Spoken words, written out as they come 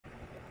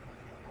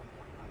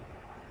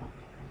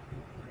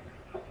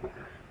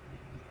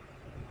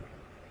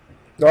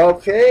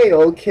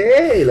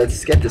Okay,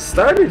 let's get this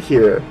started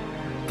here.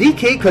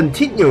 DK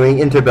continuing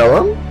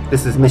Interbellum.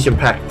 This is Mission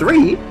Pack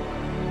 3.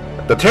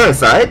 The Terran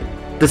side.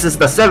 This is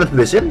the 7th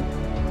mission.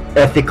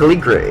 Ethically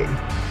Gray.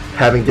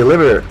 Having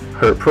delivered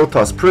her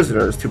Protoss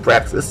prisoners to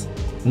Braxis,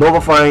 Nova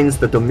finds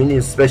the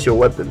Dominion's special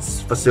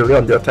weapons facility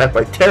under attack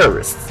by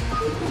terrorists.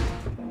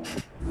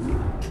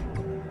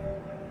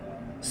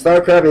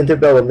 StarCraft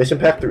Interbellum Mission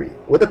Pack 3.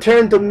 With the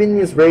Terran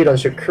Dominion's raid on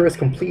Shakuras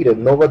completed,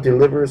 Nova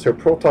delivers her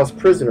Protoss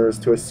prisoners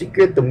to a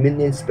secret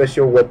Dominion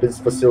special weapons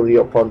facility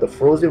upon the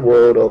frozen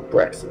world of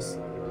Braxis.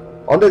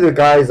 Under the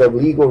guise of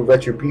legal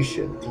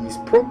retribution, these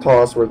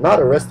Protoss were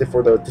not arrested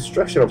for the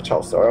destruction of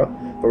Chowsara,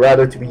 but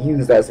rather to be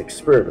used as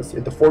experiments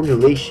in the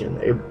formulation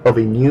of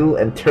a new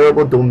and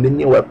terrible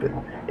Dominion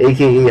weapon,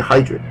 aka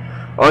Hydra.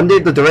 Under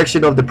the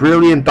direction of the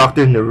brilliant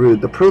Dr.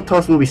 Narud, the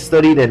Protoss will be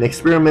studied and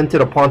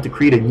experimented upon to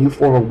create a new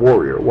form of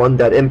warrior, one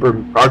that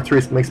Emperor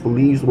Arcturus Max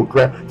believes will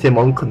grant him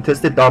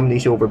uncontested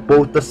domination over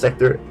both the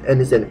sector and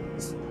his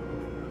enemies.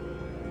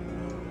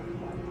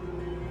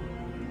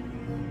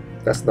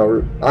 That's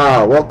Narud.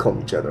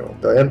 Welcome, General.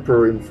 The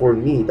Emperor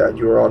informed me that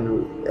you are en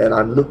route, and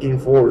I'm looking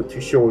forward to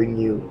showing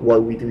you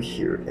what we do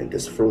here in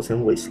this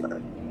frozen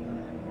wasteland.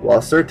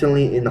 While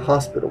certainly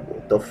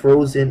inhospitable, the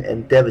frozen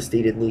and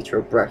devastated nature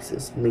of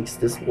Braxis makes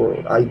this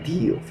world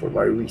ideal for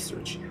my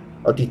research,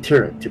 a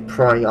deterrent to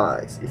prying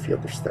eyes, if you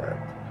understand.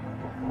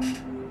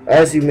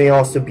 As you may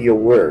also be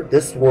aware,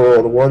 this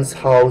world once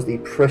housed a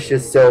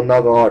precious Cell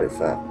Naga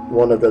artifact,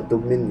 one of the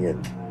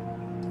Dominion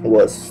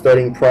was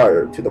studying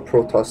prior to the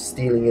Protoss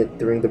stealing it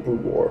during the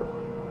Brood War.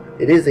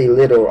 It is a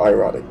little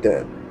ironic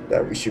then,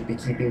 that we should be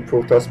keeping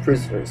Protoss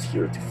prisoners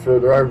here to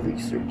further our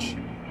research.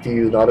 Do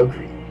you not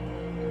agree?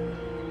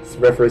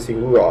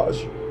 Referencing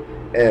Raj.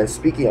 And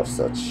speaking of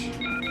such,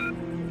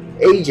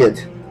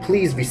 Agent,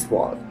 please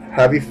respond.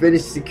 Have you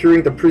finished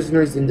securing the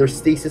prisoners in their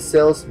stasis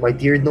cells, my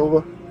dear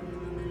Nova?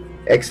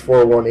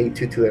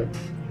 X41822M.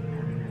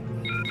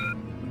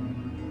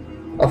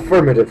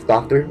 Affirmative,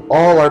 Doctor.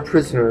 All our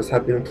prisoners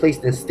have been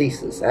placed in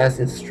stasis as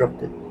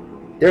instructed.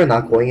 They're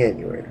not going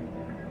anywhere.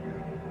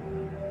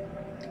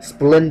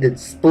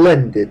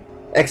 Splendid.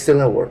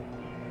 Excellent work.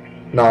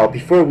 Now,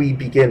 before we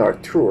begin our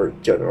tour,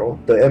 General,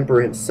 the Emperor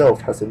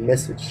himself has a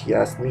message he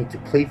asked me to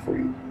play for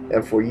you,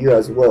 and for you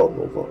as well,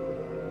 Nova.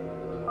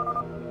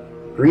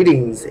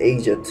 Greetings,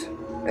 Agent,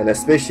 and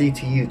especially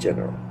to you,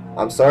 General.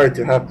 I'm sorry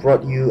to have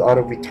brought you out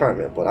of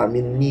retirement, but I'm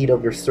in need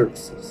of your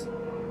services.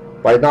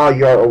 By now,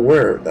 you are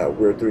aware that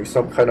we're doing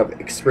some kind of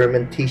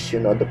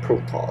experimentation on the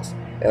Protoss,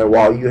 and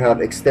while you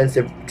have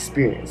extensive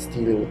experience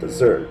dealing with the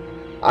Zerg,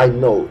 I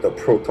know the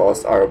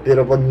Protoss are a bit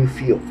of a new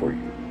field for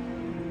you.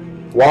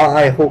 While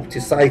I hope to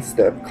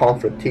sidestep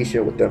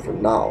confrontation with them for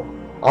now,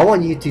 I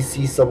want you to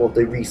see some of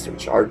the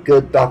research our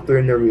good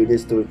Dr. Narud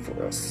is doing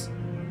for us.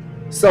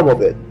 Some of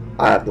it,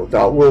 I have no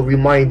doubt, will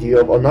remind you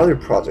of another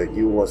project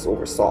you once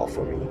oversaw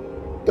for me,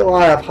 though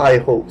I have high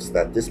hopes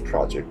that this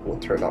project will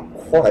turn out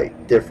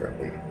quite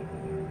differently.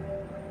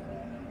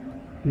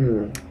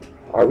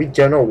 Are we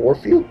General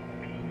Warfield?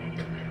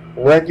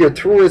 When your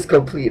tour is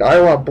complete,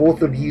 I want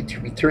both of you to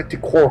return to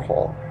Core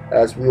Hall,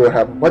 as we will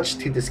have much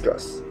to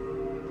discuss.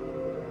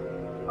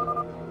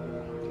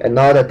 And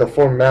now that the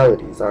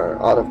formalities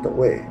are out of the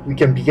way, we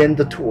can begin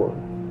the tour!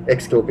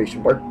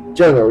 Exclamation mark.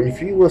 General,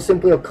 if you will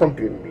simply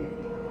accompany me.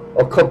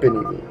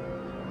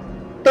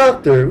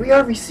 Doctor, we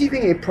are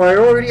receiving a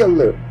priority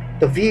alert.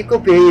 The vehicle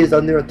bay is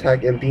under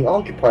attack and being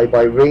occupied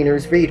by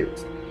Rainer's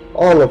raiders.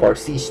 All of our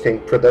siege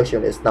tank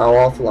production is now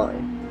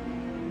offline.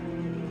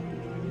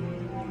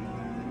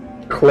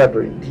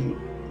 Clever indeed.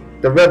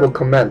 The rebel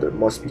commander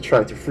must be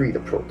trying to free the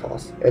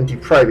Protoss, and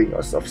depriving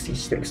us of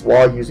siege tanks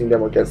while using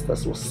them against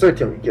us will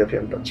certainly give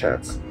him the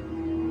chance.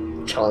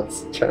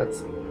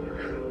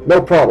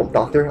 No problem,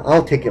 Doctor.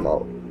 I'll take him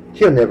out.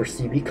 He'll never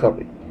see me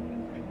coming.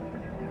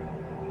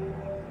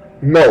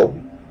 No,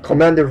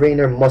 Commander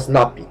Rainer must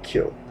not be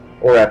killed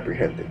or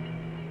apprehended.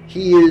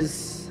 He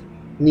is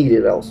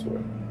needed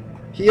elsewhere.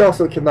 He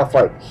also cannot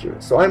fight me here,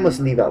 so I must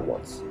leave at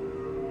once.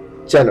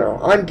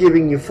 General, I'm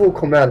giving you full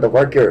command of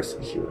our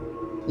garrison here.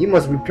 You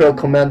must repel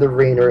Commander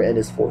Rainer and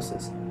his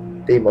forces.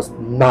 They must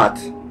not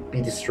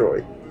be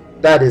destroyed.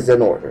 That is an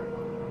order.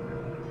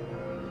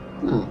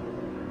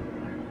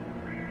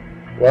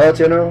 Well,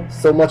 General,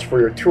 so much for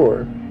your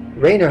tour.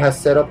 Rainer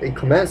has set up a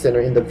command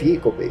center in the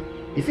vehicle bay.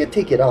 If you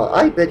take it out,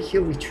 I bet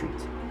he'll retreat.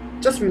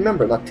 Just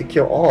remember not to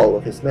kill all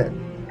of his men.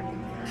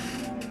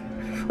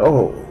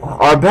 Oh,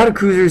 our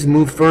battlecruisers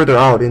moved further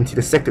out into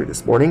the sector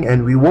this morning,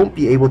 and we won't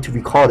be able to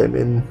recall them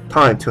in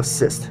time to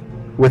assist.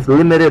 With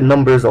limited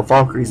numbers of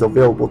Valkyries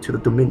available to the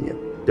Dominion,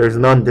 there's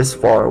none this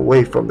far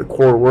away from the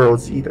core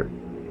worlds either.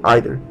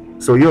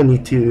 So you'll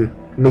need to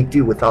make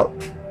do without.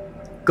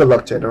 Good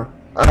luck, General.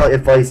 I'll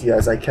advise you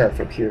as I can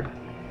from here.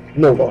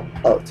 Nova,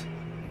 out.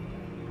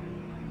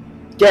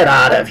 Get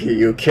out of here,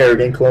 you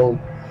Kerrigan clone.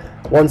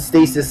 One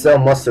stasis cell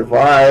must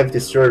survive.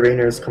 Destroy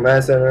Rainer's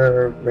command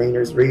center.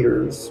 Rainer's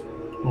raiders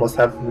must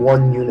have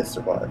one unit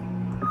survive.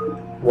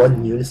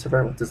 One unit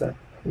survive? What does that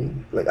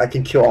mean? Like, I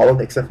can kill all of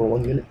them except for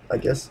one unit, I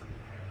guess.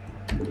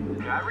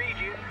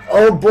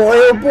 Oh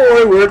boy,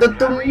 we're the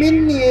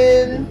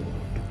Dominion!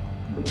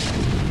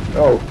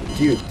 Oh,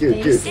 dude.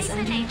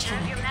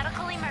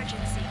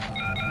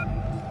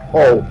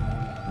 Oh,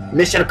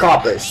 mission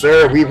accomplished,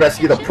 sir. We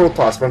rescued the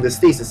Protoss from the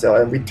Stasis cell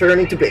and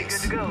returning to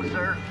base.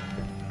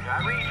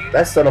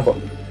 That son of a...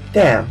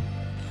 Damn.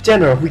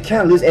 General, we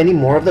can't lose any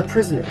more of the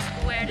prisoners.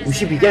 We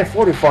should begin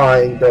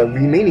fortifying the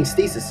remaining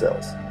Stasis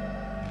cells.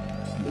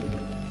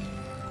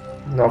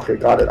 Okay,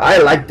 got it. I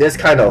like this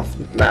kind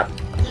of map.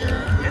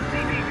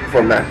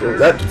 For macro.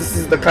 This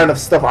is the kind of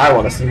stuff I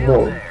want to see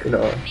more, you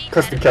know,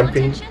 custom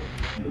campaign.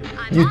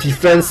 You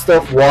defend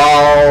stuff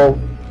while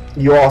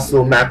you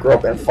also macro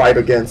up and fight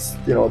against,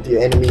 you know, the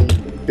enemy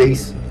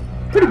base.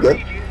 Pretty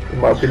good, in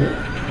my opinion.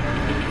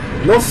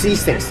 No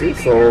siege tanks too,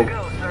 so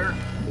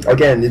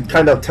again, it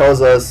kind of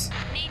tells us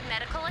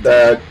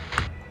that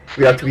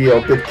we have to be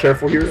a bit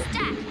careful here.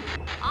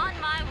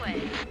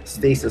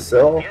 Stasis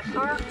cell.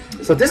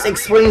 So this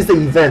explains the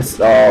events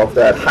of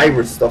that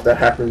hybrid stuff that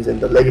happens in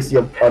the Legacy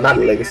of, not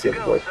the Legacy of,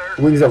 but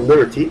Wings of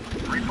Liberty,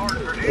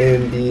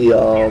 in the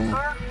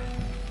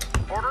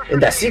in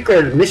that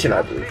secret mission,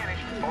 I believe.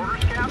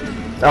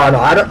 No,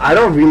 I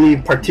don't really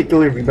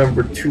particularly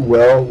remember too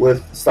well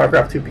with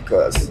StarCraft 2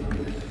 because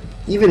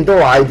even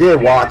though I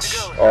did watch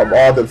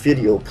all the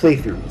video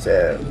playthroughs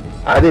and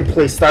I did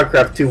play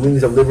StarCraft 2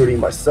 Wings of Liberty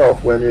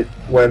myself when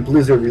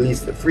Blizzard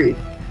released it free,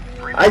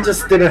 I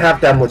just didn't have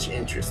that much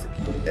interest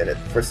in it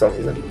for some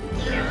reason.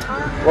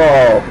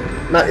 Well,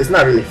 it's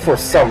not really for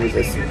some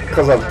reason, it's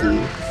because of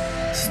the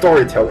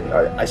storytelling,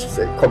 I should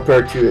say,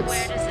 compared to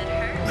its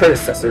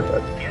predecessor.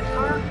 But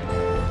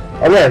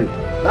again,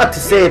 not to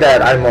say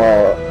that I'm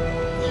a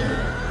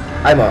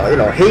you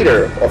know,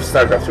 hater of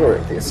StarCraft 2 or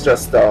anything. It's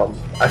just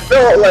I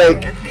felt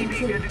like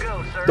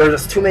there's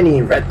just too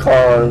many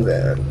retcons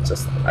and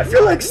just I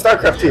feel like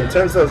StarCraft 2 in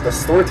terms of the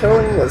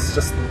storytelling was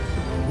just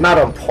not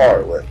on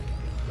par with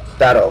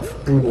that of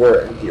Brood War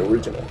and the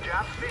original.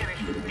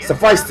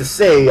 Suffice to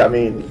say, I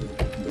mean,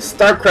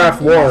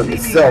 StarCraft 1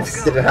 itself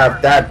didn't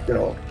have that, you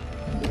know,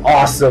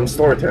 awesome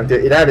storytelling.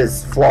 It had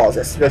its flaws,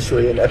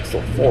 especially in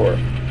Episode 4.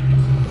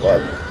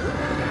 But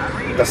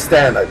the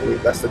Stand, I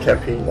believe, that's the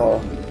campaign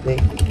name.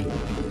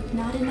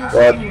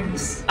 But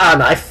I don't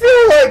know, I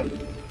feel like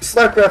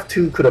StarCraft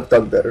 2 could have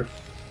done better.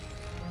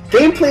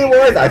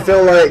 Gameplay-wise, I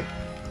feel like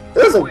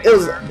it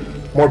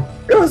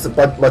was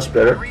much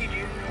better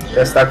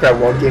than StarCraft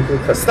 1 gameplay,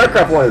 because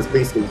StarCraft 1 is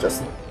basically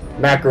just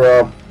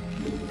macro,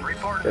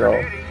 you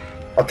know,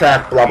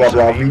 attack, blah blah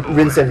blah,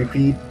 rinse and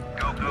repeat,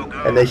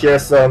 and then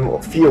here's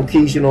a few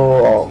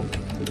occasional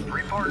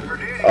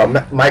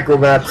micro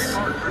maps,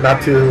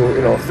 not too,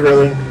 you know,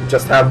 thrilling.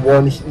 Just have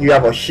you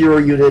have a hero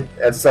unit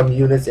and some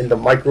units in the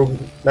micro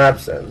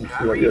maps, and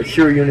you know, your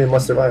hero unit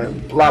must survive,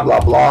 and blah blah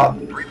blah.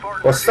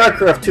 Well,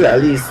 StarCraft 2 at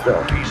least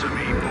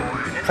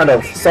kind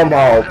of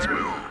somehow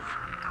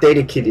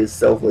dedicated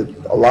itself with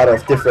a lot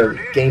of different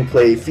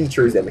gameplay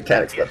features and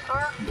mechanics,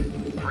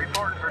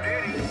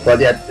 but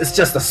yeah, it's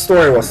just the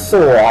story was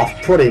so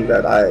off-putting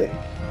that I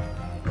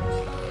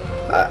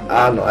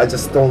don't know, I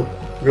just don't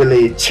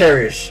really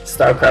cherish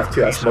StarCraft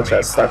 2 as much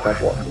as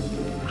StarCraft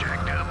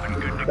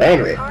 1. But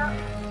anyway,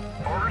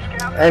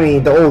 I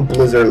mean, the old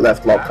Blizzard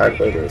left love card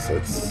later, so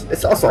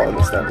it's also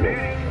understandable.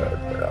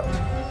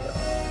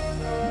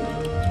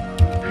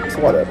 So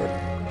whatever.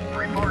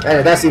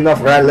 Anyway, that's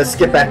enough, right? Let's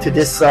get back to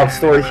this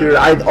story here.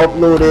 I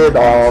uploaded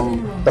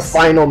the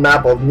final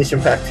map of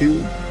Mission Pack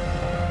 2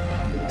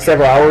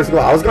 several hours ago.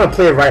 I was gonna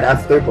play it right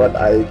after, but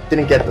I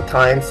didn't get the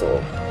time, so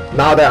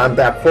now that I'm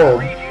back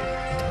home,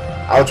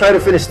 I'll try to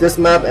finish this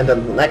map and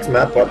then the next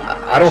map, but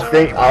I don't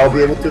think I'll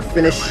be able to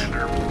finish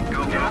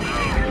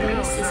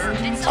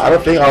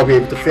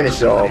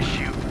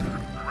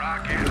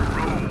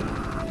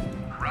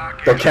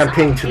the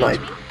campaign tonight.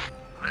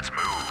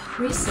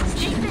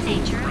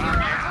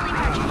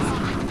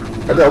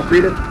 Are they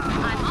upgraded?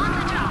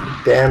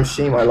 Damn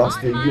shame I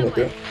lost the unit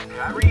there.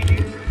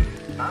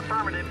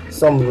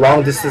 Some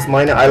long distance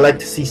miner. I like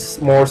to see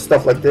more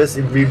stuff like this.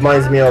 It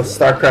reminds me of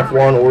StarCraft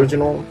 1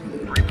 original.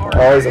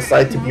 Always a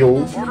sight to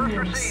behold.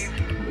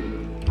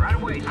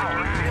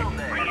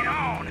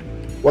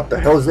 What the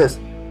hell is this?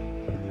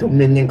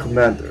 Dominion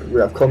Commander,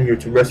 we have come here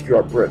to rescue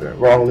our brethren,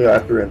 wrongly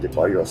apprehended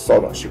by your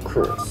assault on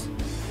Shakuras.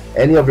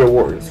 Any of your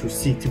warriors who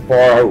seek to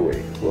bar our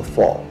way will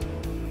fall.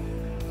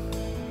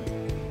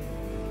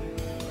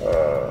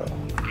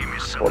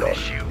 Hold on.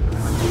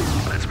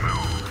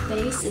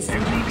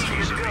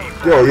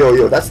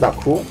 Yo, that's not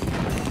cool.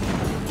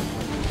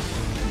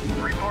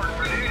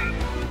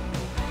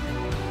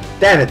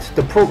 Damn it,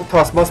 the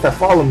Protoss must have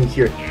followed me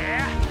here.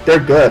 They're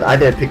good, I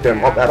didn't pick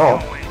them up at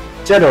all.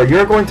 General,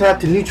 you're going to have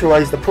to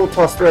neutralize the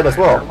Protoss threat as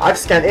well. I've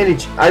scanned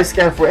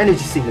for energy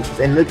signatures,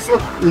 and it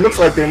looks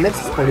like their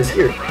nexus point is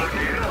here.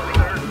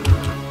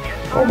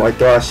 Oh my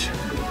gosh.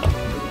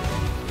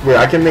 Wait,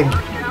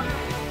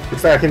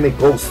 looks like I can make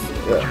ghosts.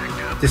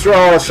 Yeah. Destroy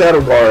all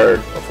Shadow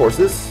Guard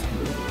forces.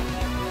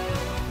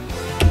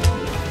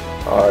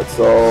 Alright,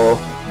 so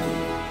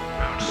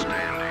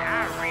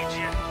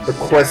The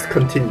quest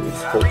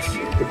continues, folks.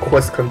 The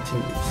quest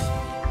continues.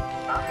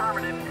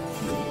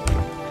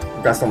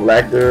 Got some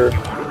lag there.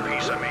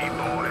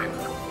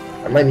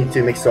 I might need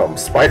to make some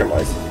spider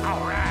mice.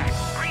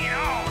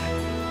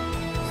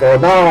 So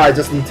now I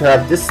just need to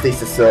have this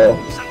stasis cell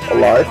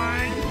alive.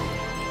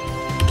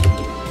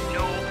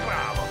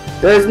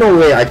 There's no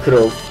way I could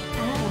have.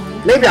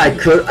 Maybe I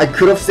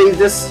could have saved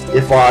this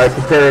if I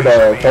prepared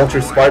a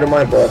vulture spider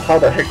mine, but how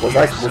the heck was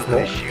I supposed to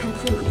know?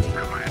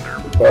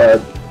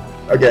 But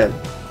again,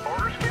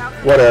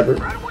 whatever.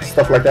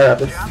 Stuff like that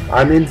happens.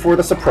 I'm in for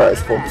the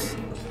surprise, folks.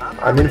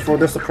 I'm in for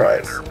the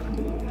surprise.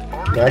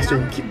 I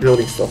actually keep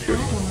building stuff here.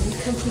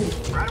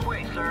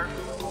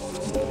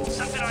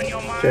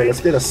 Okay,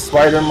 let's get a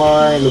spider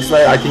mine. Looks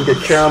like I can get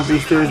Terran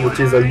boosters, which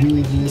is a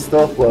UED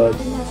stuff, but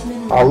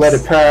I'll let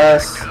it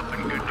pass.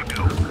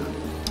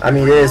 I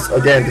mean, this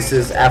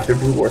is after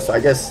Blue War, so I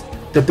guess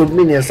the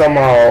Dominion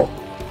somehow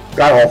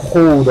got a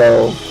hold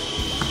of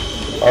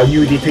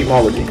UED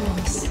technology.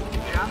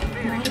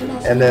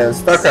 And then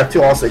StarCraft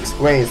 2 also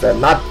explains that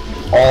not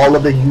all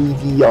of the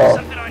UED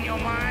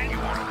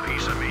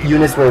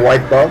units were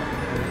wiped out,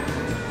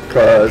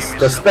 because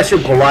the special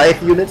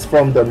Goliath units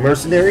from the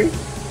mercenary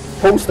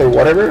post or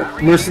whatever,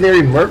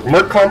 mercenary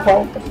merc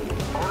compound,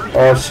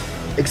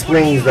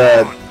 explains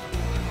that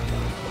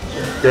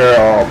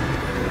they're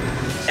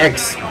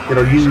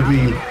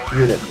UED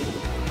unit.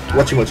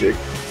 Whatchamajig.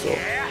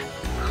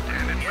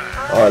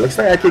 So looks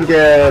like I can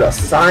get a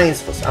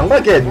science. I'm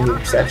gonna get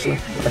nukes actually.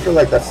 I feel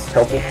like that's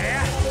helpful.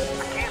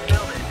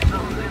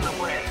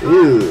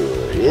 Ew.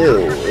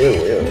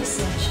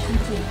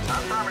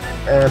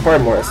 And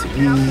probably more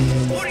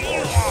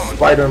SCVs,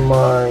 spider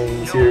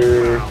mines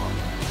here.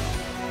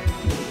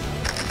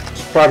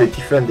 Should probably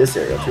defend this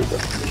area too,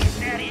 but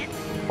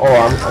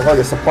I'm gonna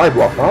get supply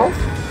block now.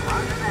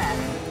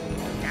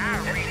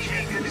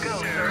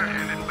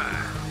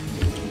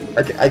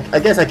 I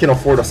guess I can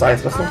afford a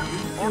science vessel.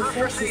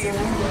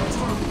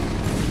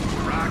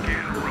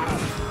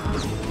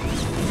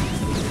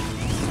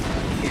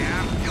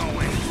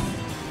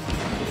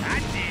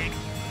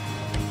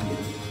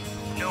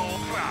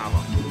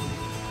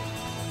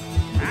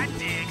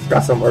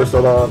 Got some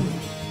Ursula.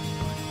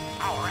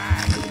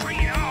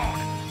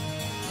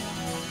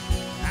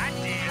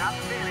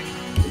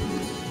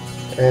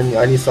 And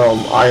I need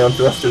some ion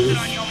thrusters.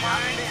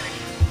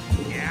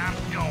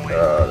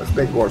 Let's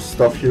make more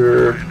stuff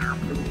here.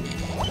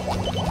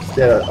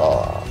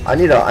 I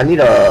need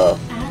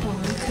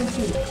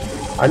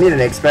an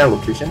expand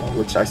location,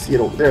 which I see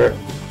it over there.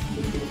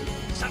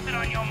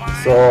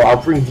 So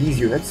I'll bring these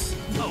units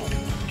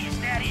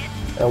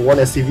and one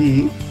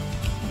SCV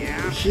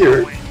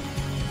here.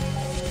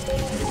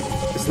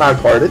 It's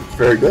not guarded.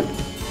 Very good.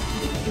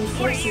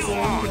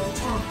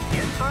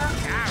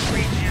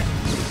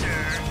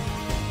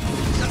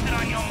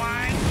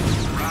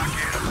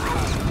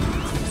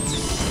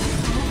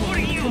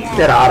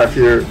 Get out of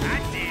here.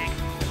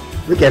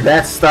 Look at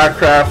that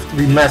StarCraft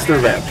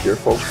Remastered ramp here,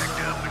 folks.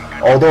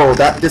 Although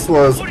this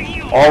was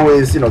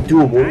always,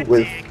 doable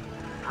with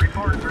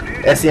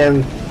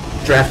SEM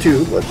Draft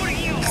 2, but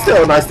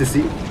still nice to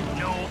see.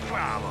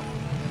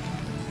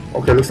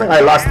 Okay, looks like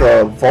I lost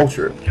the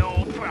vulture.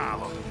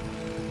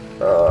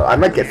 I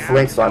might get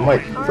flanked, so I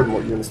might put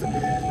more units there.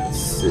 Let's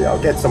see,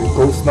 I'll get some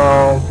ghosts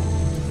now.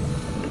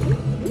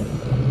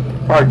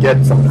 Probably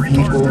get some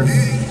vehicles.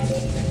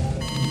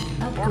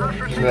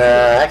 Nah,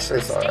 actually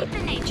it's alright.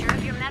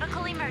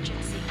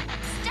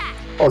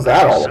 What's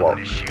that all about?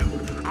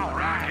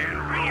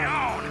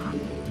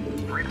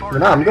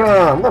 Nah, I'm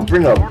gonna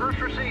bring up.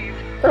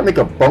 I'm gonna make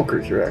a bunker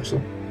here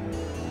actually.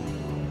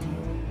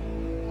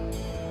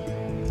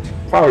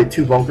 Probably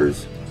 2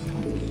 bunkers.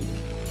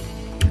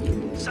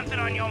 Something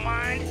on your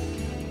mind?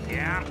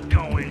 Yeah, I'm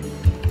going.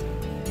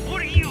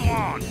 What do you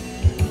want?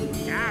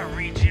 I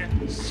read you,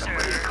 sir.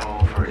 Somebody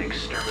call for an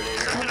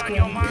exterminator. Something on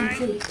your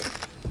mind?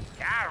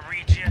 I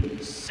read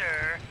you,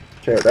 sir.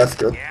 Okay, that's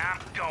good. Yeah,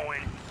 I'm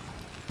going.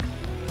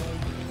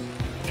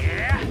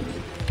 Yeah?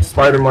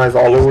 Spider mines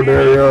all over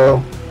there,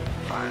 yo.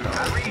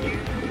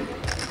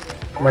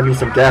 Might need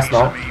some gas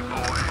now.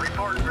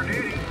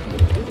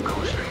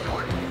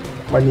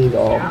 Might need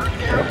an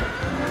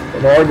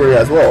armory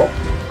as well.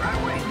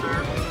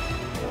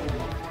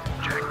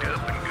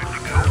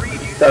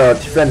 Gotta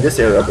defend this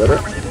area better.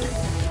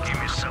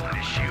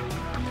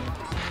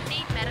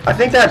 I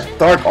think that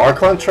Dark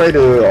Archon tried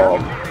to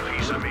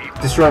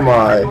destroy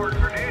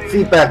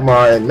feedback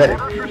my medic.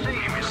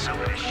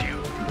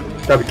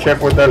 Gotta be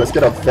careful with that. Let's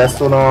get a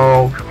vessel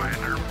now.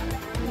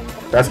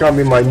 That's gonna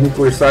be my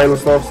nuclear silo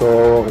stuff.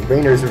 So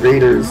Rainer's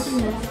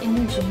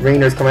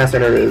command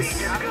center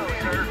is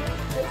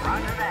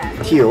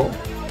heal.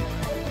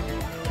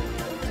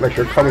 Like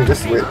they're coming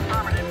this way.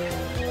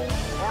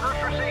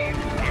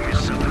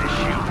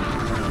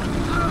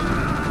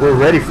 We're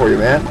ready for you,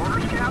 man.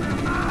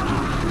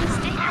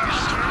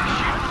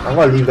 I'm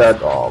gonna leave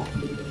that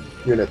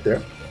unit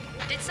there.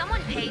 Did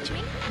someone page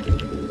me?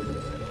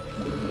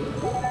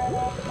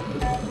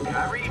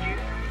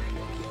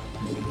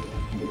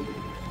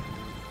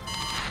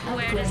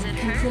 Where does it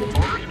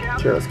hurt?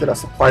 Okay, let's get a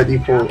supply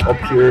depot up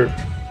here.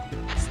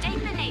 State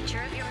the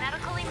nature of your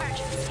medical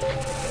emergency.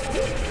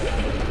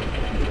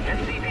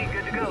 SCP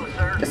good to go,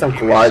 sir. Get some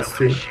collides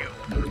too.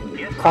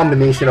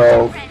 Combination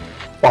of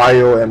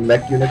bio and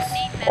mech units.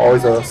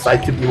 Always a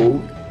sight to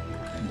behold.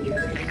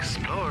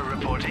 Explorer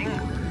reporting.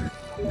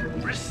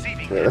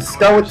 Receiving. Okay, let's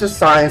start with the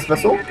science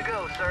vessel. Good to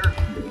go, sir.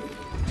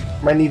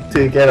 Might need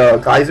to get a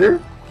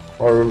geyser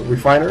or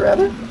refiner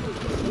rather.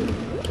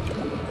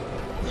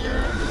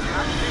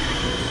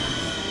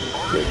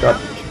 Okay,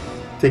 got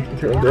taking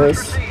care of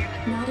this.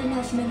 Not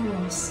enough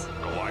minerals.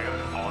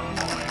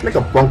 Make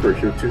a bunker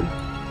here too.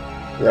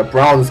 Yeah,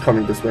 Brown is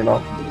coming this way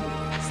now.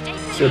 State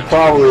the Should nature.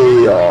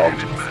 probably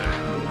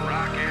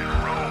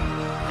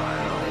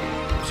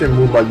should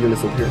move my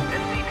units over here.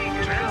 SCP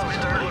good to go,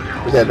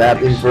 sir. Look at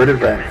that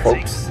inverted rank,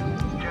 folks.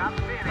 Job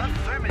finished.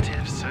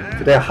 Affirmative, sir.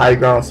 Do they have high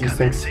grounds these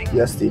things?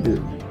 Yes, they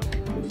do.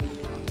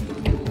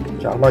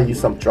 Okay, I'm gonna use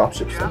some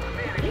dropships then.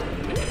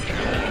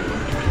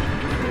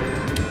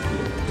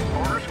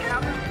 Orders,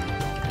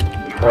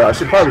 Captain. Or I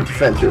should probably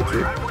defend here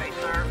too. Right away,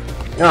 sir.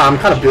 Yeah, I'm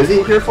kind of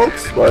busy here,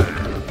 folks, but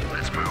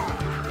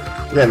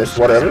again, it's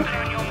whatever.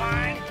 On your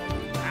mind?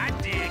 I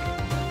dig.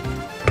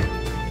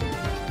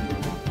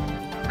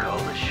 Call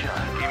the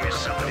shot. Give me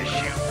something to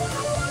shoot.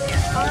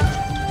 Yes, sir.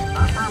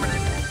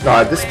 Affirmative.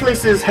 Nah, this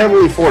place is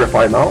heavily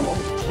fortified now,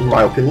 in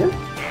my opinion.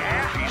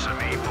 Piece of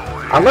me,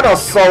 boy. I'm gonna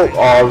assault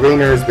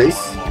Rainer's base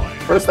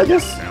first, I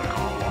guess. Can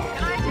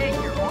I take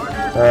your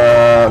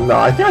order? No,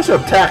 I think I should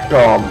attack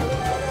Brown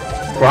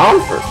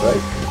first,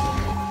 right?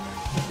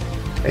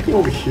 Anything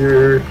over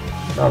here?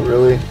 Not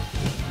really.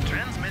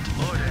 Transmit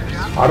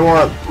orders. I don't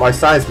want my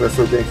science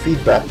vessel getting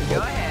feedback. Go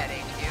ahead,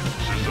 HQ. Yes,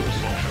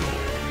 sir.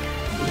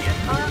 Roger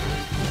that.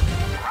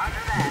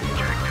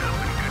 Checked up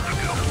and good to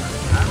go.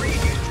 I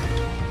read you.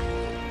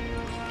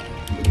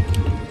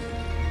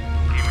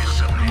 Give me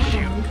something to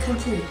shoot. Add-on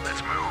complete.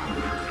 Let's move.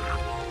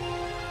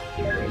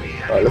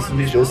 Alright, let's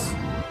use this.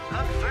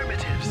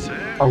 Affirmative,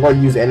 sir. I'm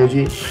gonna use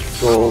energy,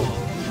 so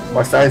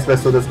my science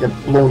vessel doesn't get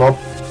blown up.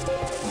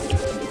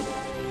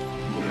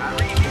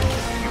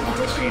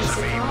 Additional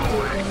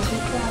supply depots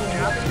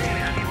required.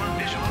 Anyone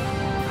visual?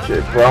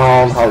 Okay,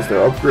 Brown, how's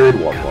their upgrade?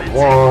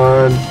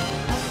 111.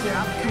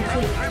 Upgrade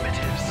complete.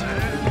 Affirmative, sir.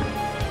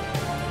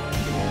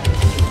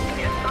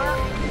 Yes, sir.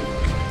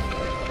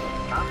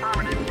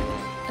 Affirmative.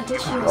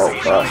 Additional Oh,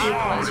 supply gosh.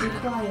 depots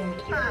required.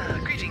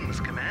 Greetings,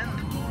 Command.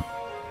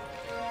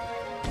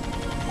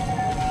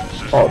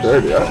 Oh,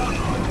 there they are.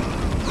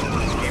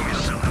 Give me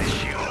something to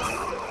shoot.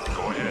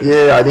 Go ahead.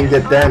 Yeah, I didn't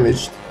get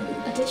damaged.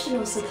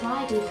 Additional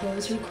supply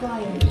depots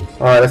required.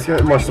 Alright, let's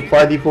get more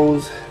supply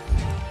depots.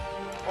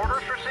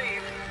 Orders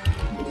received.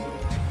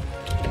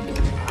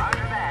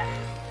 Roger that.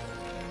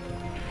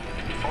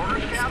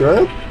 Orders, It's Captain.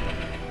 good.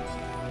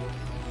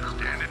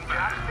 Standing by.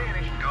 Job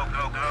finished. Go,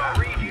 go, I go.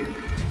 read you.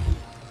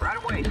 Right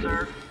away,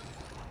 sir.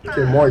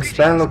 Okay, more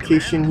expand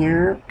location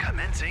here.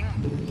 Commencing.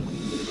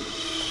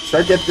 Should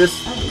I get this?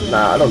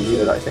 Nah, I don't need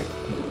it, I think.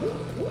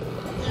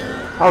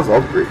 How's the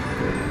upgrade?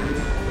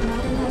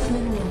 Not enough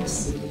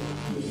minerals.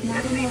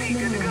 Not enough SCP good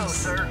to go, minerals.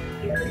 sir.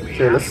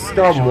 Okay, let's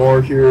scout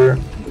more here.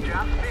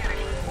 Job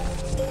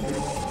finished.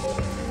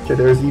 Okay,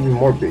 there's even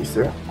more base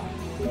there.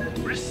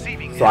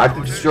 Receiving. So I have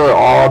to destroy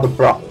all the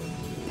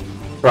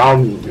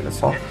brown units,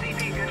 huh?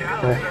 SCP good to go,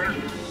 Okay. sir.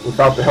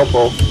 Without the help of...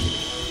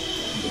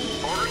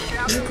 Orders,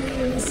 Captain.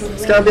 Nuclear missile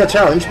It's gonna be a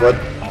challenge, but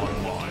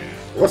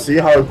we'll see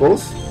how it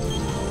goes.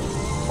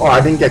 Oh, I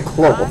didn't get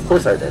cloak. Of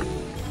course I did.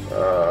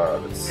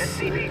 Let's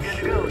see.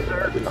 Sure.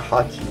 I didn't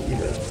hotkey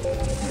either.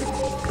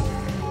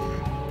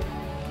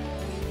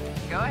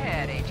 Go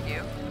ahead,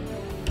 HQ.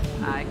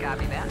 I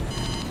copy that.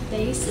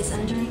 base is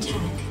under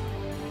attack.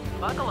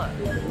 Buckle up.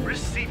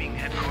 Receiving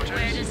Where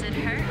headquarters. does it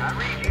hurt? I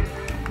read you.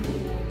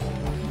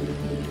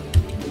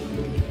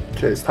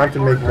 Okay, it's time to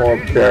make more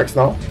barracks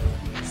now.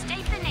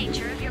 State the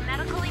nature of your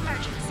medical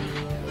emergency.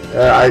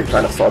 Yeah, I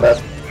kind of saw that.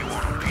 You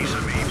want a piece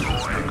of me,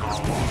 boy?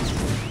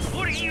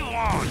 What do you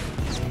want?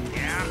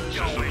 Yeah, I'm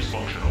going.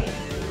 Functional.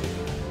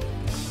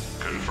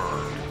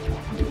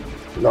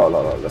 Confirmed. No,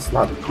 let's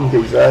not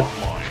engage that.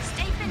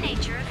 State the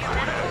nature of your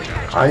medical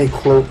emergency. I need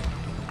cloak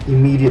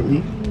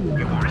immediately.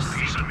 You want a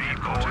piece of me,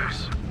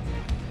 boys?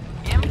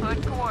 Input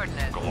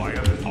coordinates.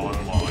 Goliath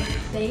online.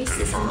 Base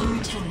is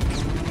under attack.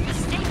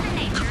 State the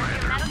nature of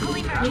your medical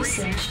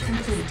emergency. Research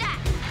complete. Stat.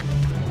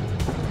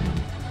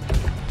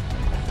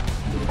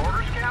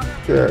 Orders,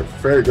 Captain. Okay,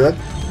 very good.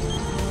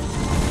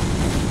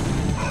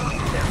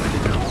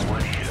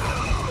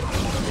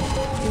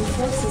 Your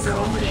forces are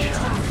under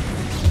attack.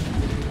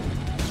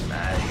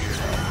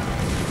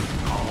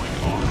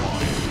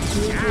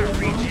 Nuclear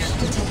launch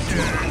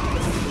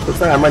detected. Looks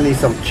like I might need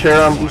some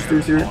Terran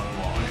boosters here.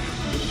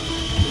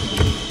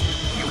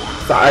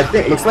 So I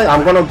think looks like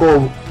I'm gonna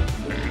go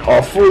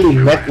fully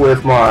mech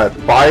with my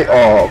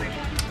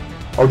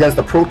against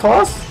the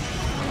Protoss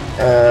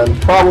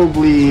and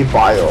probably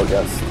bio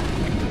against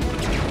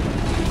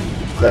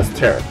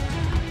Terran.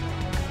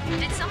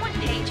 Did someone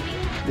page me?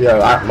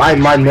 Yeah,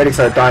 my medics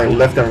are dying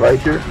left and right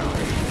here.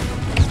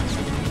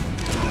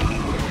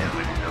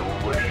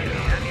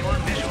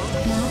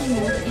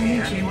 enough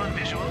energy.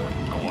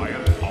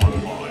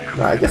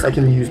 Nah, I guess I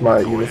can use my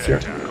units here.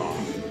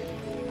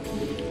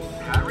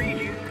 I read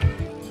you.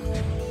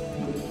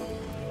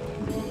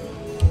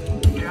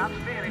 Job's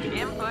finished.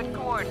 Input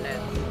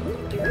coordinates.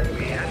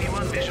 We have you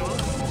on visual.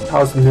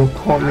 How's the new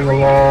coming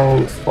along?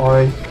 Looks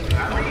fine.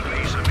 I read you.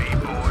 Piece of me,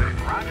 boy.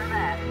 Roger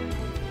that.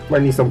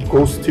 Might need some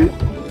ghosts too.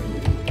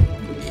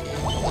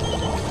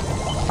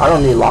 I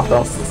don't need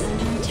lockdown. Base is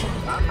under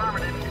attack.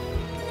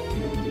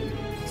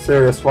 Affirmative.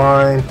 Serious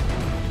fine.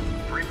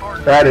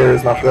 Report. That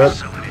is not good.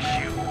 Somebody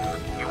shoot.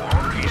 You want a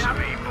piece of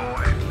me,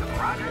 boy.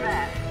 Roger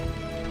that.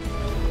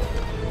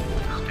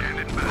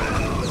 Standing by.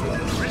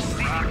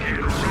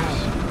 Receiving orders.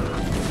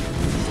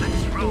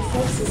 Let's Your roll.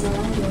 forces are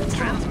under attack.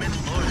 Transmit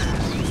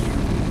orders.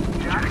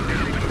 Jacked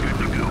up and good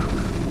to go.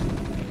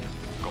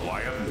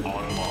 Goliath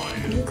online.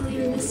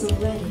 Nuclear missile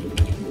ready.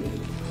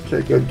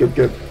 Okay, good, good,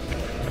 good.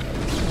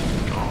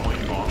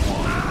 Comlink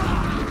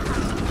online.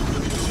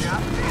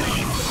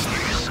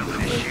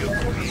 Somebody shoot.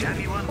 We have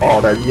you on Oh,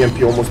 that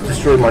EMP almost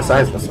destroyed my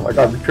science missile. I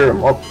gotta repair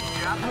him up.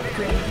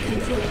 Upgrade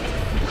complete.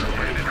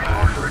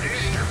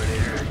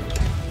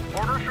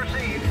 Orders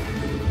received.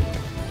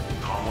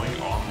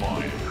 Comlink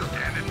online.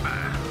 Standing by.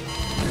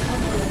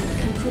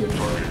 Upgrade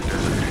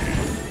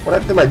complete. What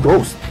happened to my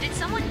ghost? Did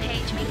someone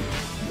page me?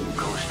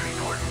 Ghost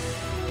report.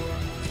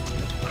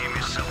 Give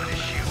me somebody to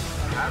shoot.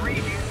 I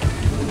read you.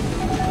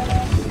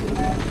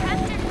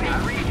 Captain I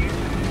Red. read you.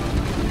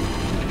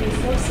 Your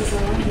forces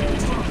are under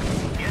attack.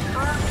 Yes,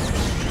 sir.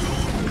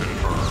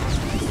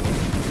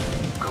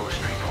 Ghost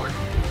report.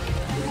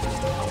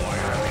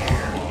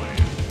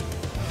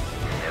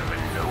 Never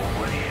know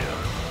what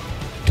is.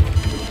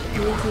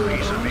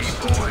 Nuclear launch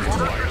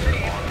detected. Orders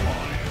received.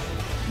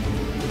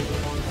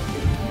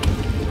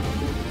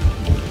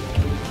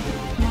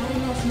 Not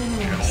enough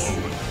minerals.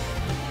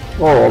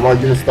 Oh, my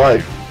units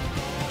died.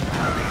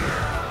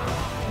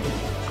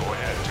 Go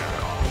ahead,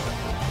 TACOM.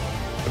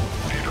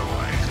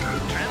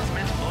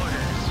 Transmit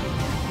orders.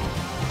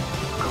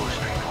 Ghost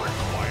report.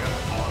 Goliath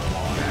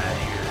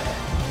online.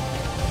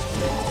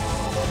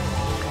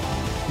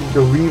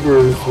 The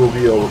Reavers will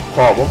be a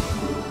problem.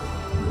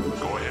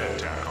 Go ahead,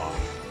 TACOM.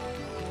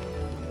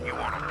 You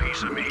want a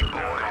piece of me, boy?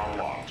 TACOM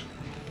locked.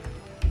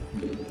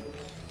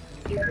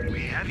 We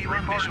have you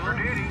on visual.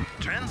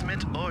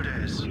 Transmit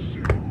orders.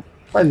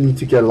 I need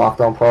to get locked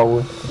down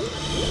probably.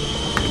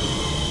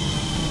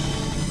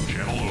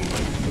 Channel open.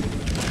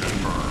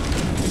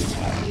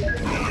 Confirmed.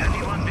 We have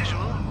you on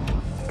visual.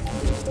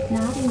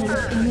 Not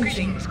enough energy.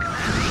 Greetings,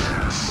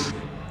 Commander.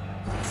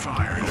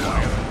 Fire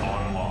Goliath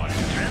online.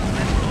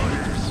 Transmit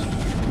orders.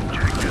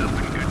 Jacked up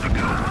and good to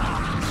go.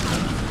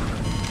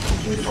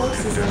 Your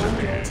forces are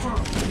under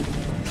attack.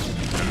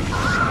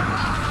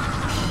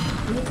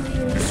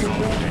 Nuclear missile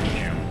ready.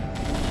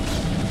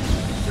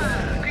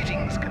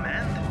 Greetings,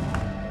 Command.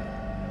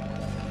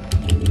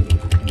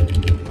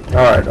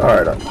 Alright,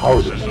 how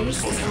is it? Base is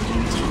under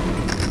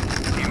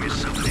attack. Give me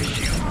somebody to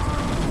shoot.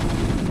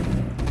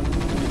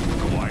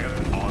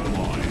 Goliath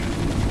online.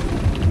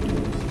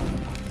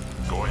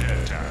 Go ahead,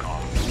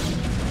 TACOM.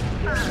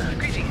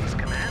 Greetings,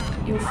 Command.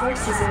 Your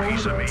forces are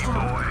Piece of under me,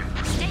 attack. boy.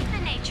 State the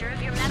nature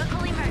of your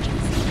medical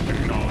emergency.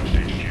 Acknowledged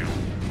HQ.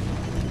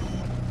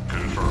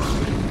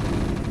 Confirmed.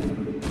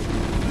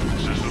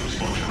 Systems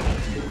functional.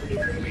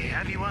 We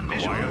have you on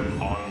visual.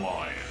 Goliath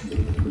online.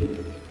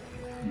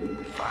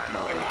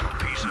 Finally, a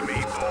piece of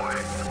me, boy.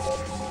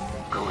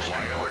 Ghost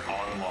report. Goliath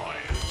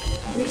online.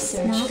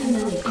 Research not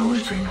enough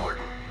Ghost energy. report.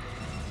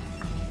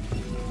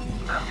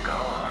 I'm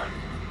gone.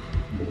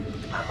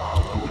 I'm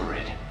all over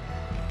it.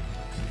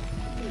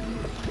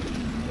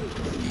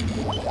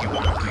 You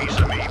want a piece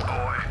of me,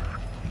 boy?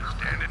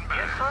 Standing by.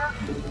 Yes, sir.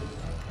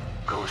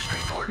 Ghost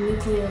report.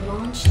 Nuclear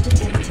launch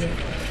detected.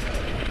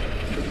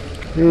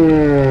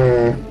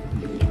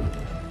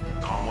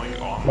 Comlink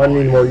online. Might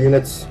need more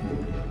units.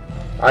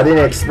 I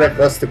didn't expect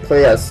us to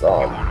play as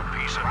Want a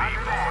piece of me,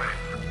 boy?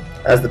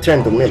 as the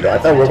Terran Dominion. I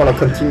thought we were gonna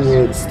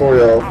continue the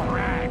story of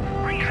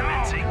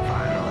Recommencing.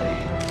 Finally.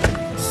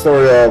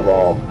 Comlink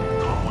on.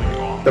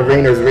 the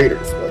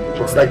Raiders, but it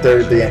looks like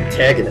they're the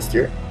antagonist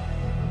here.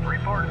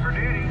 Reporting for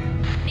duty.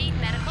 Need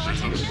medical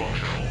Systems attention?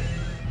 functional.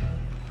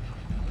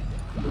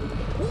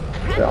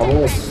 Yeah, I'm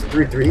almost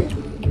 3-3.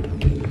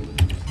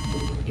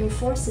 Your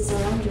forces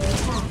are under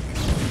attack.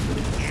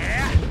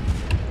 Yeah?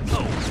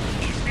 Oh, is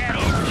that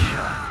it?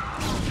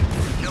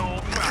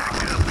 No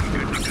problem.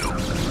 Good to go.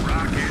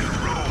 Rock and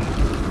roll.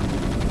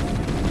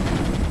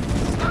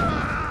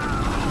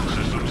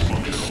 Systems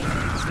functional.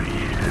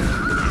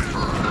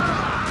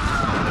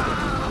 Go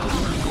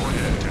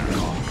ahead,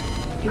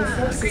 TACOM. Your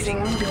forces are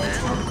under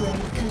attack.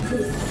 Upgrade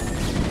complete.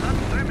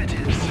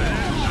 Affirmative, sir.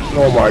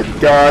 Oh my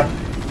god.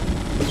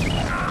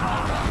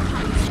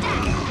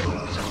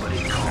 Somebody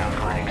call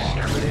for an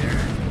exterminator.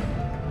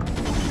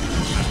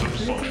 Systems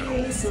Nuclear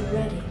functional. missile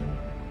ready.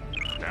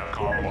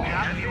 TACOM locked.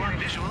 Have you on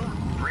visual?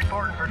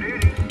 Reporting for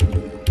duty.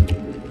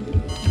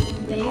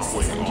 Base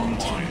is under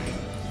attack.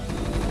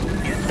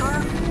 Yes, sir.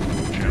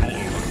 Channel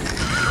open.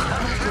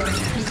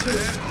 Upgrade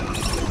complete.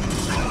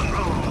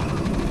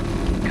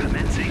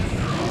 Commencing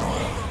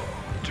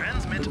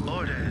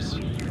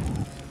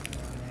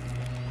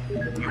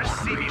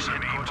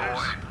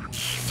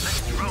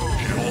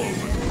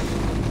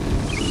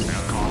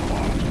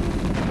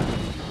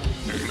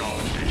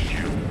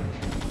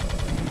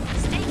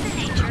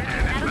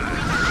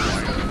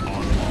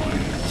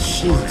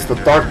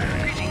the dark.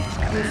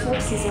 Your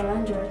forces are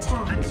under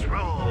attack. Let's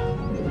roll.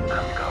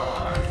 I'm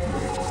gone.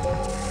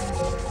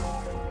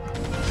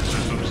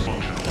 Systems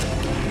functional.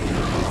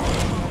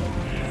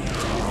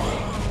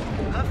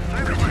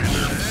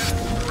 Affirmative.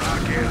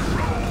 Rock and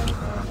roll.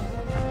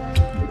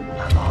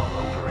 I'm all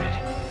over it.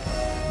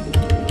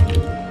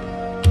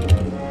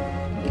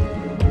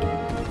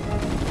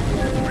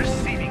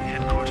 Receiving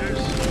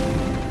headquarters.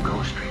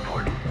 Ghost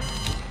report.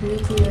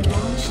 Nuclear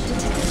launch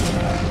detected.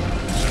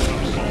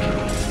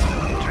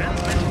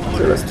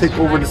 So let's take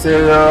over this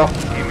area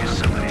Give me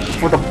some of this shit.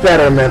 for the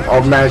betterment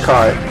of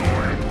mankind.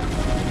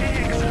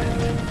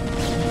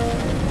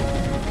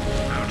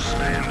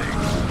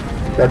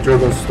 Outstanding. That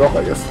Dragon's stuck,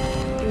 I guess.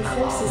 Your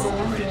forces are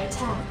under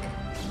attack.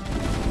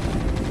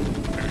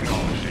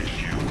 Acknowledged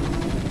HQ.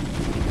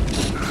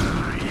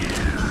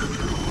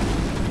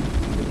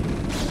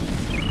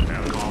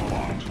 Aircom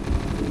locked.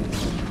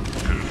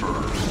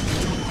 Confirmed.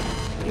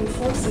 Your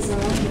forces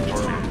are under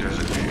Target attack.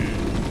 designated.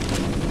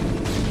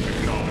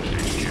 Acknowledged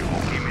HQ.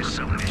 Give me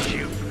some of this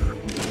shit.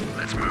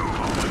 Let's move on.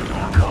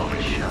 Call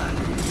it shot.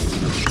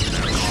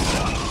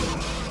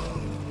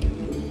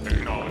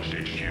 Acknowledged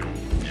HQ.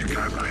 You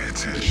got my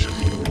attention.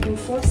 Your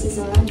forces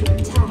are under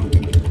attack.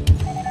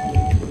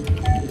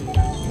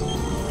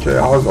 Okay,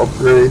 how's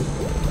upgrade?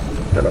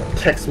 Got a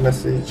text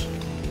message.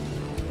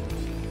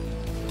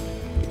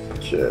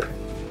 Okay.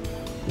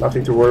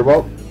 Nothing to worry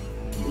about.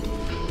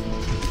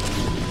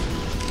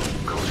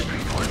 Ghost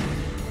report.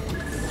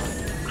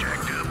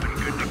 Jacked up and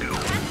good to go.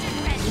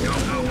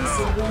 Nucleus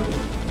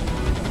ready.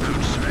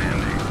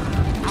 Outstanding.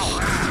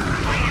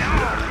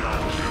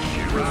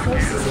 Your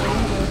forces are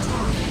under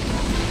attack.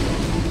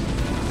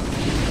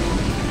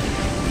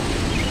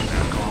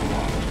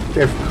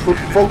 Okay,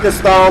 focus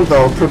down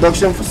the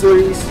production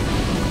facilities.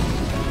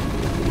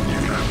 You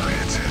got my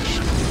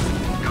attention.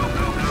 Go,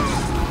 go, go.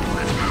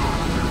 Let's move.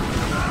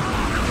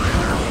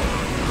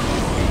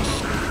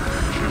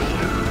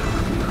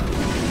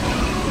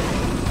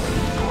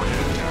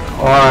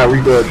 Alright, we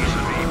good.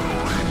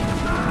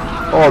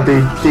 Oh,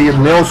 they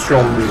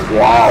maelstrom me.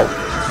 Wow.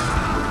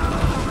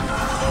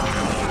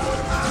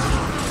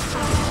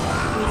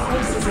 Your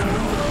forces are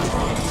under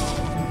attack.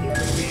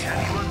 We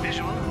have you on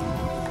visual.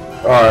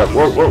 Alright,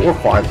 we're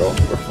fine though.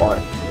 We're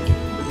fine.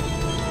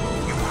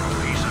 You want a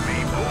piece of me,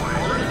 boy?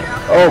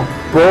 Oh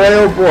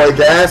boy,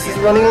 gas is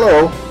running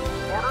low.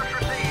 Orders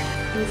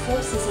received. Your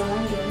forces are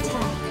under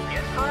attack.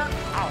 Yes, sir.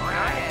 All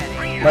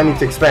right. Might need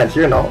to expand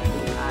here now. I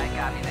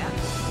copy that.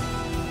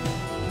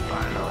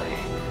 Finally.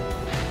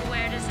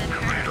 Where does it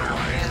hurt?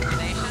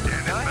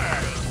 Destination. Go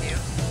ahead, HQ.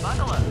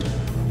 Buckle up.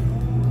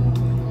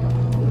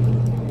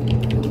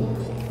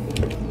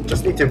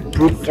 Just need to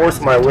brute force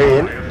my way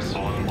in.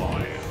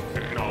 Online.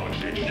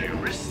 Acknowledged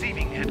HQ.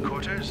 Receiving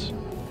headquarters.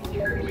 We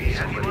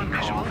have you on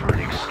visual for an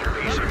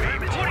exterminator.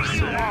 What do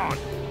you want?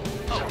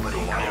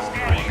 Somebody call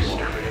for an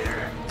exterminator.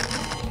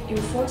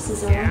 Your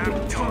forces are under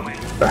attack.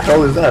 The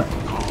hell is that?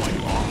 Calling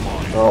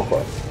online. Oh,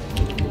 fuck.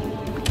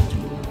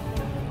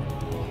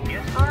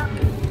 Yes, sir.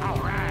 All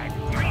right.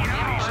 You want a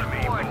piece of me,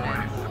 boy?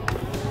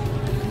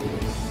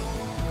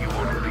 You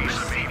want a piece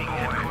of me,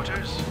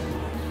 headquarters?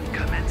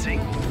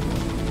 Commencing.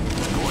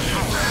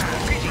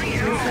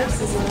 Your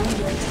forces are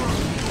under attack.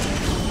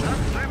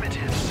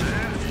 Affirmative, sir.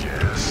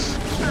 Yes.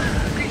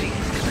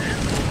 Greetings, command.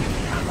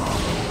 I'm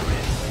all over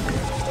it.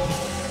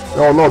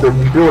 Oh no, they're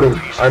rebuilding.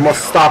 I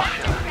must stop.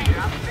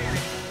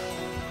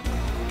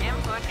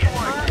 Input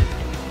coordinates.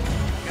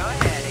 Go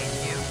ahead,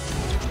 HQ.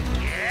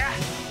 Yeah.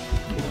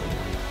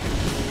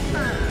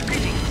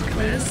 Greetings, command.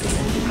 Base is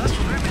under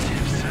attack.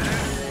 Affirmative, sir.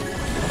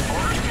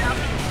 Orders,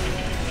 Captain.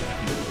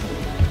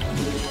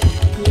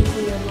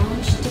 Nuclear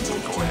launch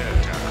detected.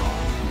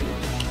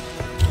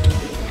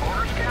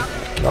 Orders,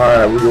 Captain.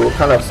 Alright, we will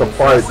kind of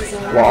supply.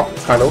 Well,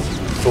 kind of.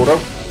 Sort of.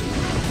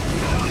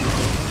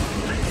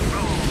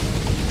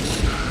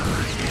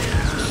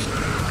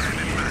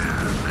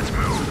 Let's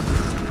move.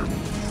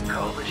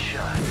 Call the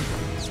shot.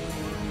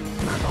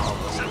 I'm all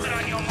over. Something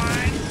on your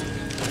mind?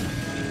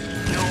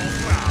 No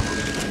problem.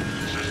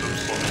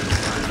 Systems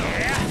functional.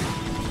 Yeah?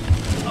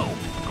 Oh,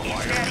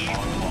 is that it?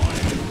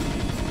 Online.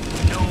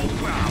 No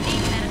problem.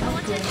 Need medical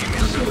attention. Give me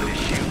some of this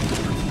shoot.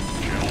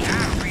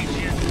 I'll reach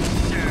you,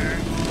 sir.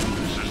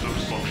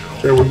 Systems functional.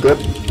 Okay, we're good.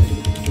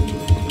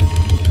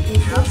 Your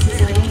forces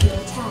are under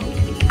attack.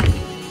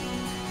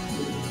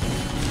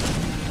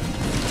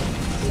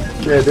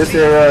 Okay, this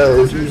area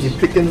is easy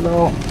pickings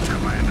now.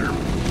 Commander.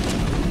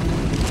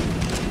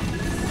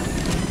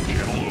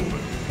 Channel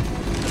open.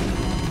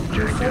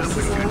 Your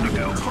forces are under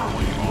attack.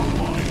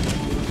 Online.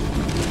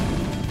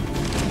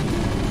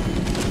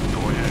 Go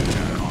ahead,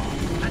 Aircom.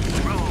 Let's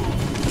roll.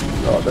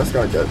 Oh, that's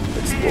gonna get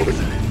exploded.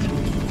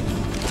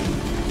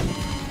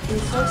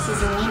 Your forces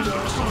are under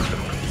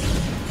attack.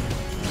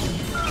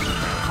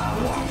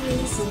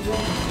 Nucleus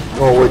ready.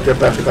 Oh wait, get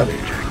back, get back.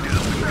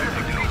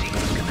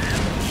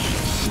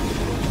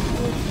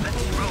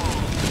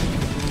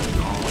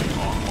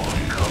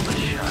 Call the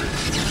shot.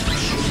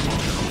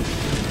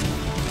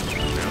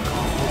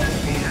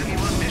 We have you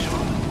on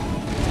visual.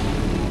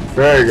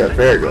 Very good,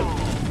 very good.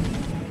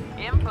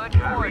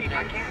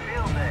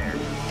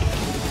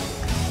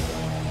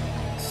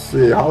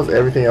 see, how's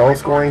everything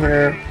else going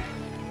here?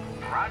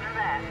 Roger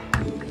that.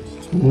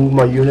 Let's move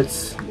my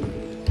units.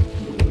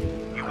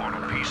 You want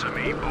a piece of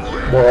me,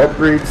 boy? More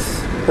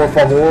upgrades, por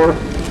favor.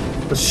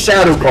 The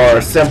shadow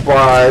car sent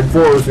by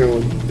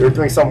Vorazun. They're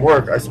doing some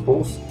work, I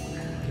suppose.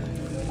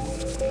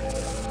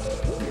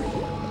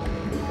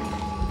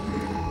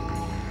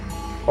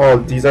 Oh,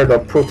 these are the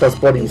protest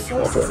buddies.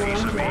 Forces Okay. are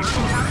under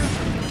attack.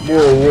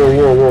 Whoa, whoa,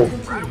 whoa, whoa.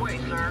 Right away,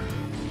 sir.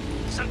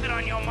 Something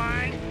on your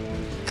mind?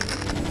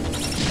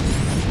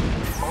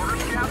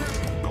 Orders,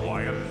 Captain.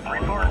 Quiet.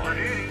 Report for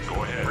duty. Go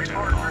ahead,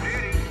 Report for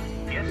duty.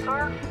 Yes,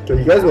 sir. So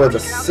you guys will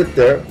just sit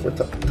there for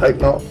type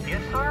now.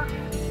 Yes, sir.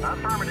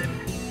 Affirmative.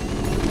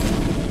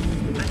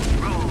 Let's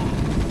roll.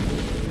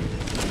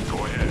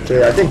 Go ahead.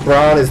 Okay, I think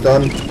Brown is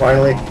done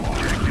finally. Jacked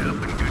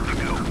up and good to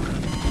go.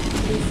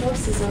 Your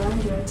forces are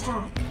under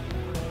attack.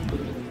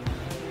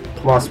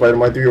 Come on,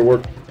 Spider-Man, do your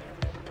work. Go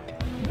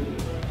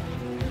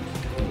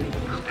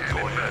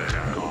ahead,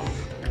 TACOM.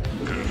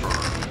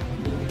 Confirmed.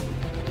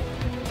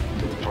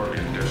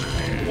 Target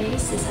designated.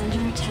 Base is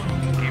under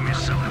attack. Give me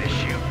some of this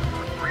shoot.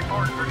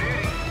 Report for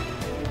duty.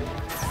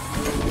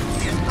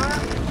 Yes, sir.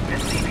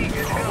 SCP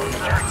good to go, sir.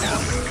 Jacked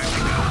up and good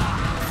to go.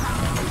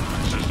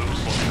 Systems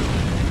functional.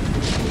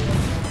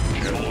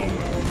 Channel open.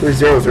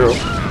 300.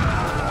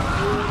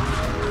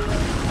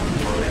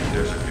 Target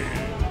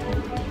designated.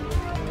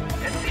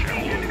 SCP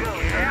good to go,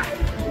 sir.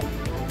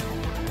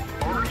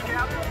 Orders,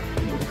 Captain.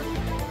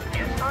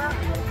 Yes, sir.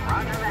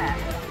 Roger that.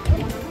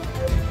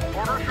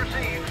 Orders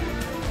received.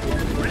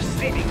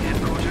 Receiving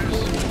headquarters.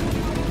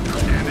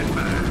 Standing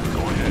by.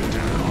 Go ahead,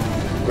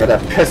 TACOM. Got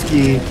that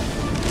pesky.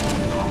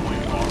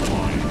 Comlink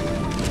online.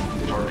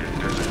 Target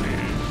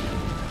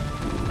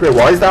designated. Wait,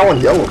 why is that one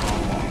yellow? Unlocked.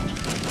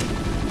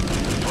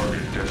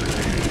 Target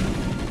designated.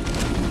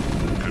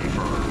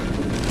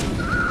 Confirmed.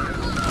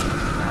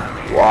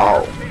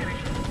 Wow.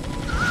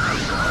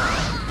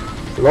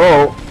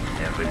 Hello?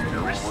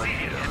 Receiving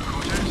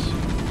headquarters.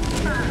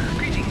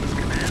 Greetings,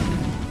 Command.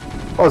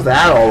 What's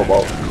that all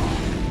about?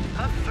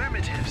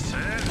 Affirmative,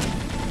 sir.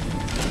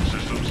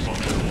 Systems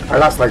functional. I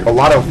lost like a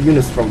lot of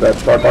units from that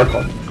Dark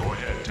Archon. Go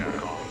ahead,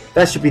 TACOM.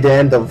 That should be the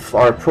end of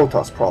our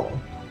Protoss problem.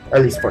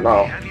 At least for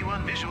now. Have you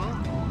on visual?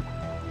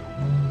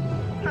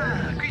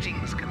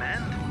 Greetings,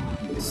 Command.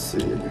 Let's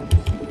see.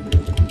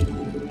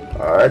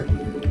 Alright.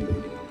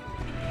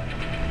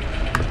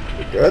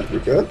 We're good, we're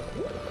good.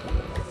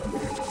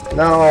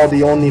 Now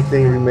the only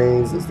thing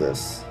remains is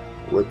this,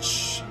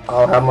 which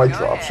I'll have my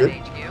dropship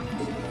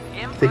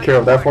take care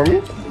of that for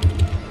me.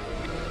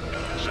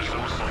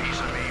 Systems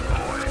functional.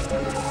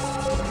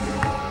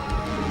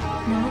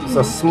 Not It's a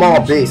enough small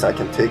energy. base I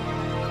can take. Go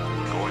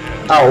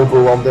ahead. I'll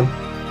overwhelm them.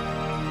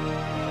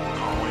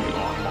 Comlink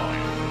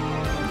online.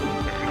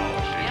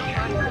 Acknowledged.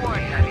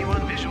 Have you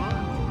on visual?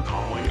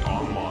 Comlink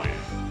online.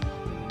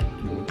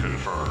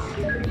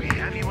 Confirmed. We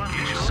have you on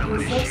visual. Some Your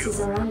of this forces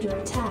shoot. are under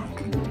attack.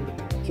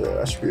 Okay,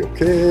 that should be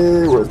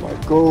okay. Where's my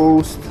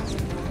ghost?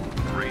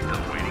 Rate the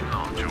waiting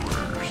on to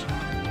orders.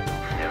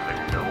 Never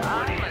know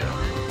what it is.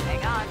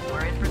 Hang on,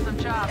 we're in for some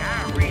chops.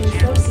 Your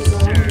forces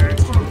are under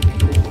attack.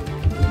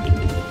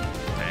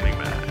 Standing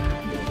by.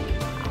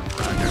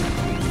 Roger.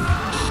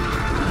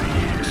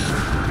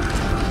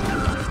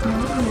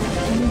 Not enough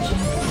energy.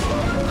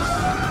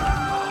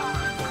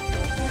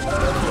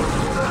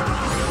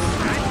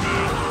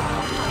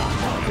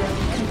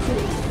 Upgrade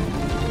complete.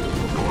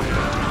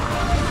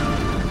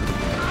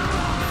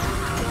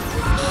 State the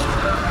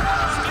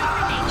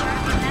nature of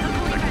your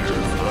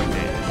medical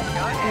emergency.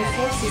 Your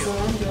forces are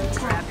under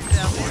attack.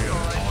 Yourself in,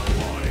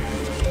 boy.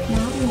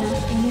 Not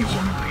enough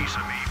energy. Piece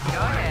of me. Go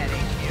ahead,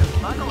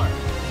 HQ. Buckle up.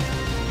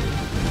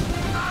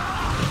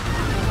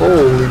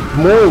 Holy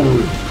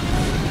moly!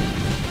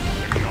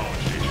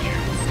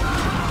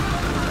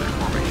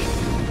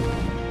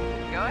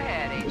 Go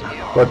ahead,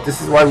 HQ. But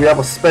this is why we have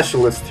a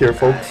specialist here,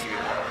 folks.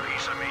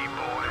 Piece of me,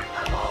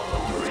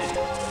 boy.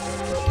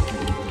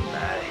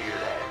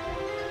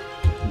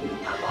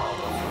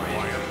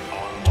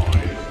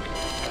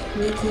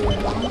 Nuclear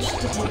launch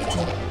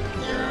detected.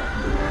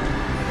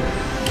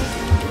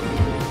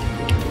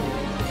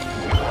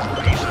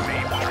 Piece of me,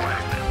 boy.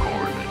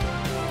 Coordinate.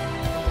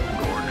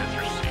 Coordinates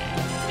received.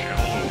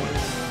 Channel open.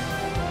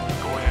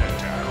 Go ahead,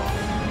 TACOM.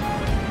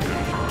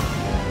 Confirmed.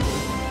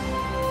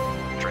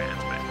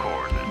 Transmit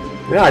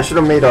coordinates. Yeah, I should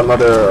have made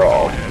another.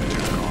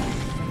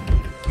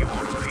 You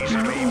want a piece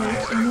of Not me?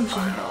 enough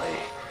energy.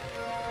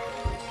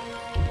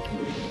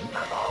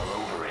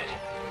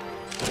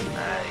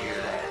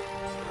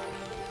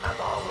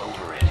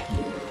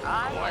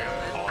 I'm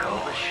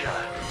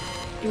listening.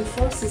 Your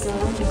forces are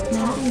under attack.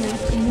 Not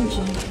enough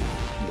energy.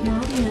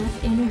 Not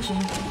enough energy.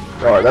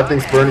 Alright, that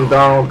thing's burning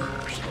down.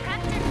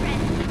 Prepped and ready.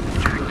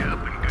 Jacked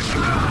up and good to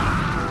go.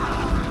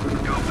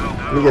 Go,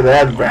 go, go. Look at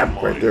that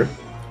ramp right there.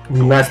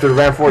 Remastered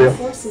ramp for Your you.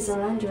 forces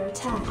are under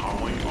attack.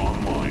 Comlink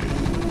online.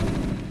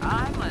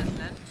 I'm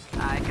listening.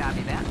 I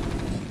copy that.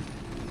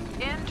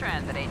 In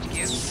transit, HQ.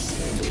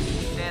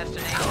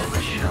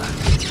 Destination.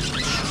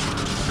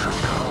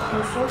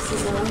 Your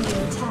forces are under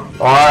attack.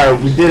 Alright,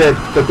 we did it.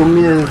 The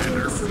Dominion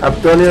Base is I've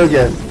done it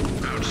again.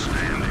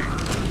 Outstanding.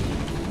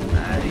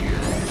 I hear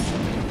that.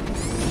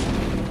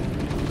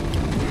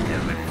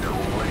 Never know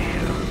what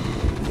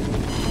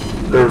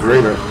hit. There's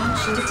Rainer.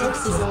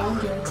 Stasis is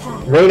under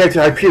attack. Rainer to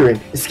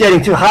Hyperion. It's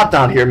getting too hot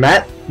down here,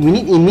 Matt. We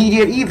need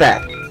immediate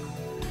evac.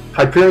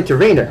 Hyperion to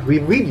Rainer. We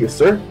read you,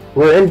 sir.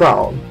 We're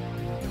inbound.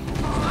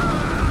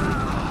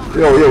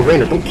 Yo,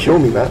 Rainer, don't kill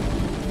me, man.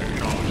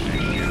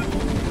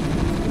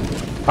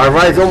 Our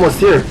ride's almost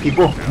here,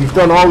 people. We've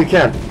done all we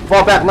can.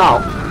 Fall back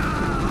now.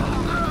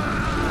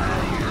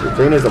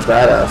 Rainer's a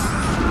badass.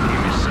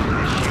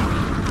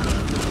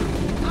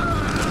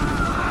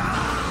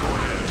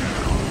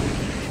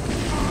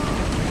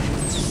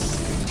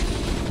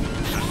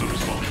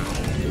 Systems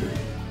functional.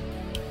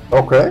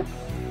 Okay.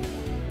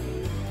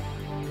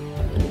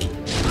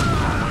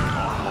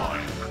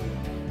 Online.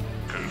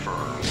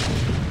 Confirmed.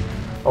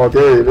 Oh,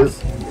 there it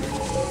is.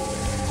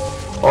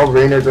 Oh,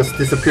 Rainer just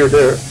disappeared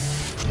there.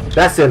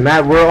 That's it,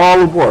 Matt. We're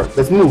all aboard.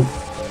 Let's move.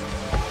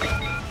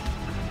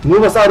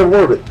 Move us out of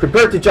orbit.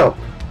 Prepare to jump.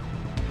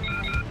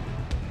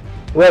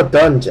 Well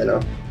done,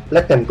 Jenna.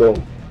 Let them go.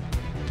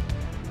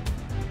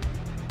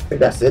 Okay,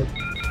 that's it.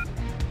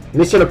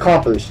 Mission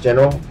accomplished,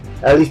 General.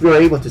 At least we were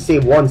able to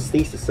save one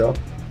Stasis cell.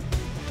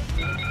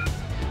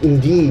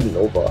 Indeed,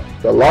 Nova.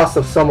 The loss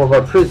of some of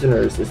our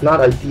prisoners is not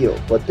ideal,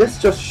 but this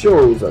just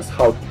shows us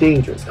how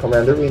dangerous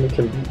Commander Rainer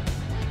can be.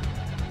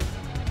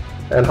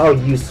 And how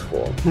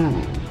useful.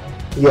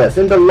 Yes,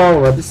 in the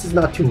long run, this is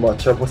not too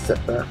much of a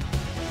setback.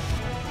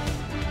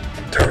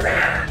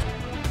 Terran.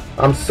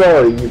 I'm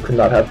sorry you could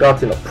not have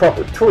gotten a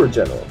proper tour,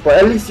 General, but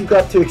at least you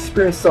got to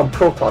experience some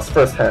Protoss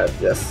firsthand,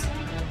 yes?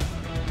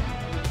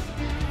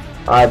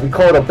 I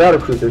recalled a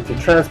battlecruiser to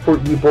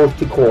transport you both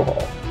to Core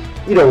Hall.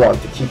 You don't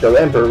want to keep the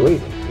Emperor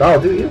waiting, now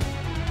do you?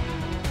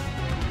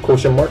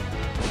 Question mark.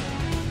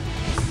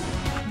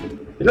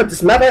 You know,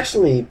 this map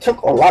actually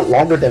took a lot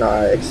longer than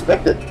I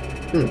expected.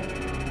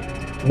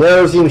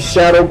 Narrow's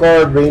Shadow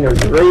Guard,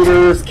 Rainer's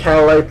Raiders,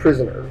 Calite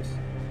Prisoners.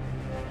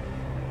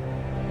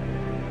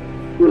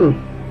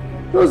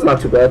 That was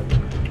not too bad.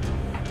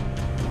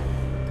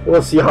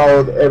 We'll see how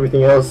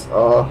everything else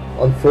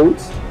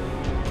unfolds.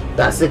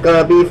 That's it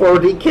gonna be for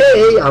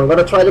DK. I'm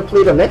gonna try to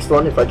play the next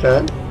one if I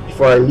can,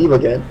 before I leave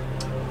again.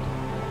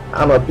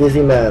 I'm a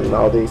busy man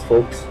nowadays,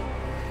 folks.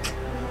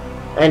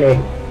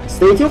 Anyway,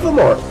 stay tuned for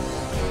more.